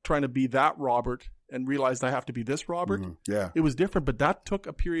stopped trying to be that Robert and realized I have to be this Robert, it was different. But that took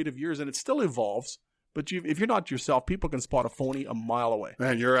a period of years, and it still evolves. But if you're not yourself, people can spot a phony a mile away.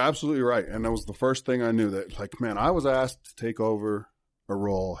 Man, you're absolutely right. And that was the first thing I knew, that, like, man, I was asked to take over a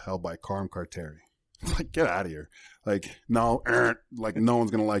role held by Carm Carteri. Like, get out of here. Like, no, like, no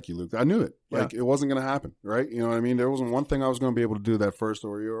one's going to like you, Luke. I knew it. Like, it wasn't going to happen, right? You know what I mean? There wasn't one thing I was going to be able to do that first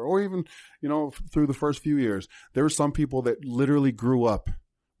year, or even, you know, through the first few years. There were some people that literally grew up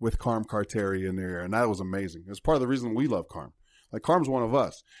with Carm Carteri in their ear, and that was amazing. It's part of the reason we love Carm. Like, Carm's one of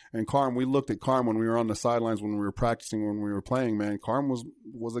us. And Carm, we looked at Carm when we were on the sidelines, when we were practicing, when we were playing, man. Carm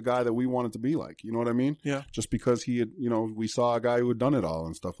was a guy that we wanted to be like. You know what I mean? Yeah. Just because he had, you know, we saw a guy who had done it all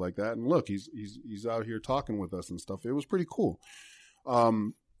and stuff like that. And look, he's out here talking with us and stuff. It was pretty cool.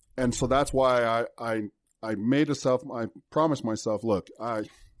 And so that's why I promised myself, look, I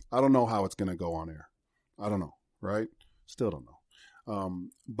don't know how it's going to go on air. I don't know, right? Still don't know.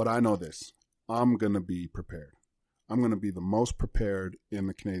 But I know this. I'm going to be prepared. I'm going to be the most prepared in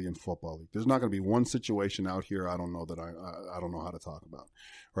the Canadian Football League. There's not going to be one situation out here I don't know that I don't know how to talk about,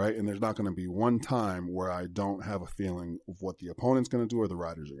 right? And there's not going to be one time where I don't have a feeling of what the opponent's going to do or the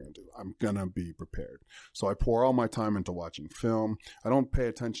Riders are going to do. I'm going to be prepared. So I pour all my time into watching film. I don't pay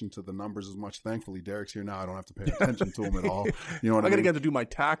attention to the numbers as much. Thankfully, Derek's here now. I don't have to pay attention to him at all. You know what I mean? got to get to do my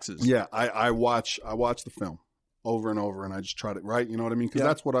taxes. Yeah, I watch the film over and over, and I just try to, right? You know what I mean? Because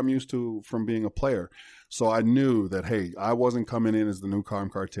that's what I'm used to from being a player. So I knew that, hey, I wasn't coming in as the new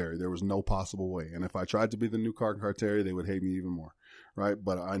Carm Carteri. There was no possible way. And if I tried to be the new Carm Carteri, they would hate me even more, right?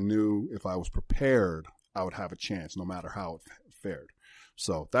 But I knew if I was prepared, I would have a chance no matter how it fared.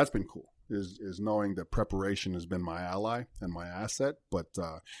 So that's been cool, is knowing that preparation has been my ally and my asset. But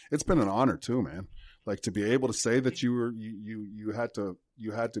it's been an honor too, man. Like, to be able to say that you had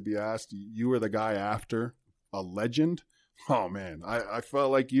to be asked, you were the guy after a legend. Oh man, I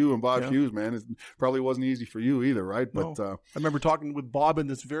felt like you and Bob Hughes, man. It probably wasn't easy for you either, right? But I remember talking with Bob in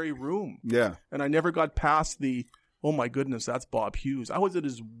this very room. Yeah. And I never got past the, oh my goodness, that's Bob Hughes. I was at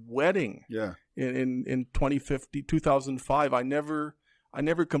his wedding. Yeah. In 2005. I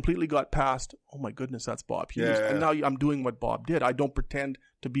never completely got past, oh my goodness, that's Bob Hughes. Yeah. And now I'm doing what Bob did. I don't pretend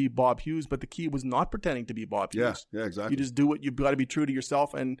to be Bob Hughes, but the key was not pretending to be Bob Hughes. Yeah, exactly. You just do what you've got to be true to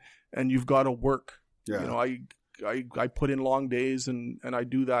yourself, and you've got to work. Yeah. You know, I put in long days, and I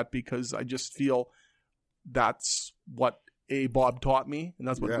do that because I just feel that's what Bob taught me, and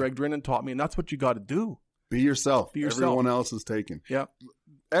that's what Greg Drinnan taught me, and that's what you got to do. Be yourself. Everyone else is taken. Yeah.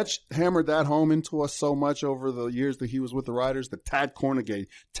 Etch hammered that home into us so much over the years that he was with the Riders that Tad Cornegay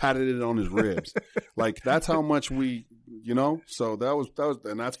tatted it on his ribs. Like, that's how much we, you know, so that was,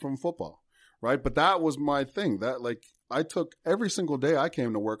 and that's from football, right? But that was my thing. That like I took every single day I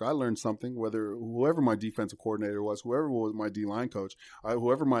came to work, I learned something, whether whoever my defensive coordinator was, whoever was my D-line coach,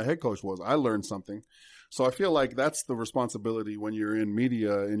 whoever my head coach was, I learned something. So I feel like that's the responsibility when you're in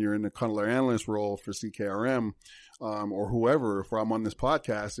media and you're in the color analyst role for CKRM or whoever. If I'm on this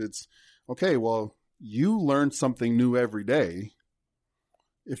podcast, it's, okay, well, you learn something new every day.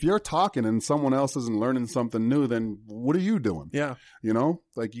 If you're talking and someone else isn't learning something new, then what are you doing? Yeah. You know,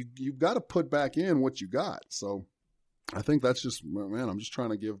 like you've got to put back in what you got. So I think that's just, man, I'm just trying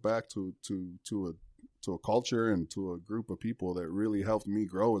to give back to a culture and to a group of people that really helped me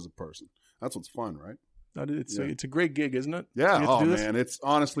grow as a person. That's what's fun, right? It's a great gig, isn't it? Yeah. Oh man, it's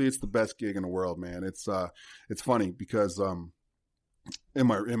honestly, it's the best gig in the world, man. It's funny because in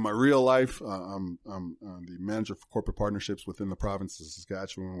my real life, I'm the manager for corporate partnerships within the province of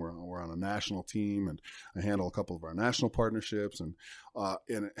Saskatchewan. We're on a national team, and I handle a couple of our national partnerships, and I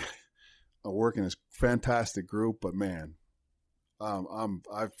work in this fantastic group. But man,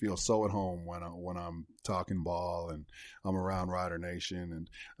 I feel so at home when I'm talking ball and I'm around Rider Nation. And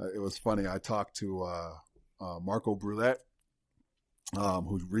it was funny. I talked to Marco Brulette,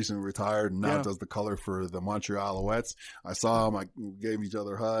 who recently retired and now does the color for the Montreal Alouettes. I saw him. We gave each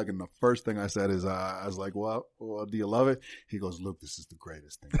other a hug, and the first thing I said is, I was like, well, do you love it? He goes, Luke, this is the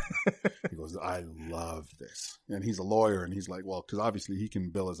greatest thing ever. He goes, I love this. And he's a lawyer, and he's like, well, because obviously he can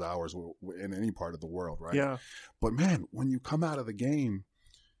bill his hours in any part of the world, right? Yeah. But man, when you come out of the game,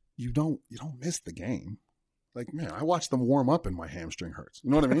 you don't miss the game. Like, man, I watch them warm up and my hamstring hurts. You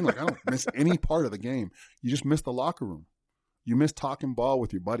know what I mean? Like, I don't miss any part of the game. You just miss the locker room. You miss talking ball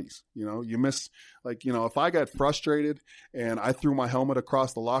with your buddies. You know, you miss, like, you know, if I got frustrated and I threw my helmet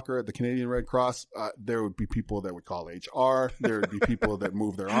across the locker at the Canadian Red Cross, there would be people that would call HR. There would be people that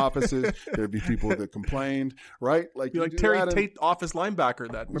moved their offices. There would be people that complained, right? Like, you're like Terry Tate, office linebacker.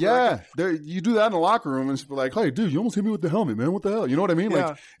 You do that in the locker room and it's like, hey, dude, you almost hit me with the helmet, man. What the hell? You know what I mean? Yeah.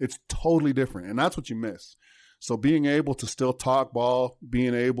 Like, it's totally different. And that's what you miss. So being able to still talk ball,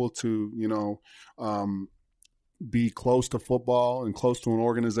 being able to, you know, be close to football and close to an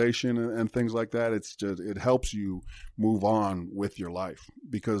organization and things like that, it helps you move on with your life.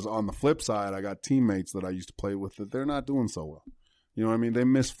 Because on the flip side, I got teammates that I used to play with that they're not doing so well. You know what I mean? They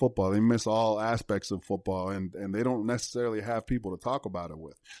miss football. They miss all aspects of football, and they don't necessarily have people to talk about it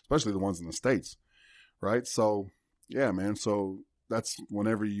with, especially the ones in the States, right? So, yeah, man. So that's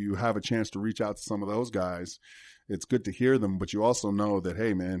whenever you have a chance to reach out to some of those guys, it's good to hear them, but you also know that,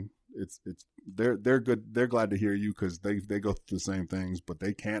 hey, man, they're good. They're glad to hear you because they go through the same things, but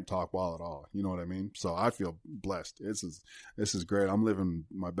they can't talk ball at all. You know what I mean? So I feel blessed. This is great. I'm living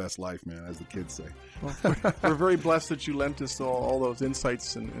my best life, man, as the kids say. Well, we're very blessed that you lent us all those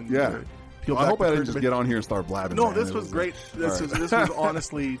insights and yeah. I hope I didn't just get on here and start blabbing. No, this was great. This was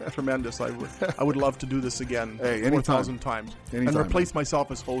honestly tremendous. I would love to do this again 4,000 times and replace myself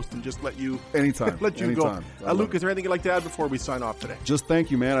as host and just let you go. Luke, is there anything you'd like to add before we sign off today? Just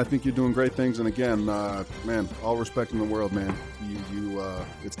thank you, man. I think you're doing great things, and again, man, all respect in the world, man.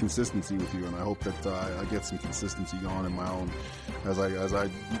 It's consistency with you, and I hope that I get some consistency going in my own as I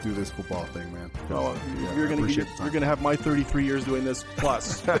do this football thing, man. No, you're gonna have my 33 years doing this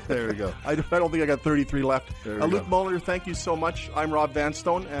plus. There we go. I don't think I got 33 left. Luke Muller, thank you so much. I'm Rob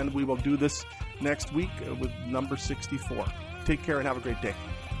Vanstone, and we will do this next week with number 64. Take care and have a great day.